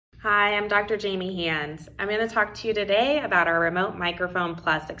Hi, I'm Dr. Jamie Hand. I'm going to talk to you today about our Remote Microphone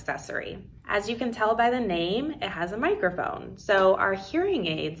Plus accessory. As you can tell by the name, it has a microphone. So our hearing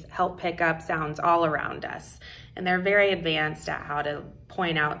aids help pick up sounds all around us, and they're very advanced at how to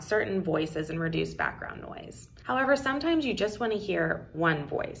point out certain voices and reduce background noise. However, sometimes you just want to hear one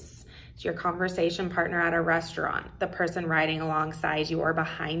voice. It's your conversation partner at a restaurant, the person riding alongside you or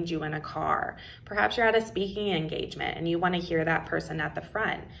behind you in a car. Perhaps you're at a speaking engagement and you want to hear that person at the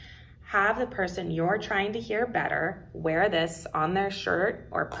front. Have the person you're trying to hear better wear this on their shirt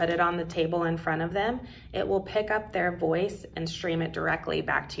or put it on the table in front of them. It will pick up their voice and stream it directly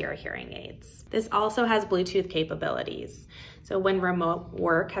back to your hearing aids. This also has Bluetooth capabilities. So when remote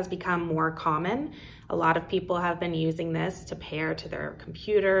work has become more common, a lot of people have been using this to pair to their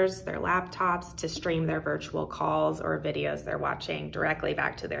computers, their laptops, to stream their virtual calls or videos they're watching directly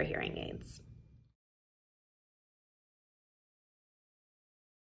back to their hearing aids.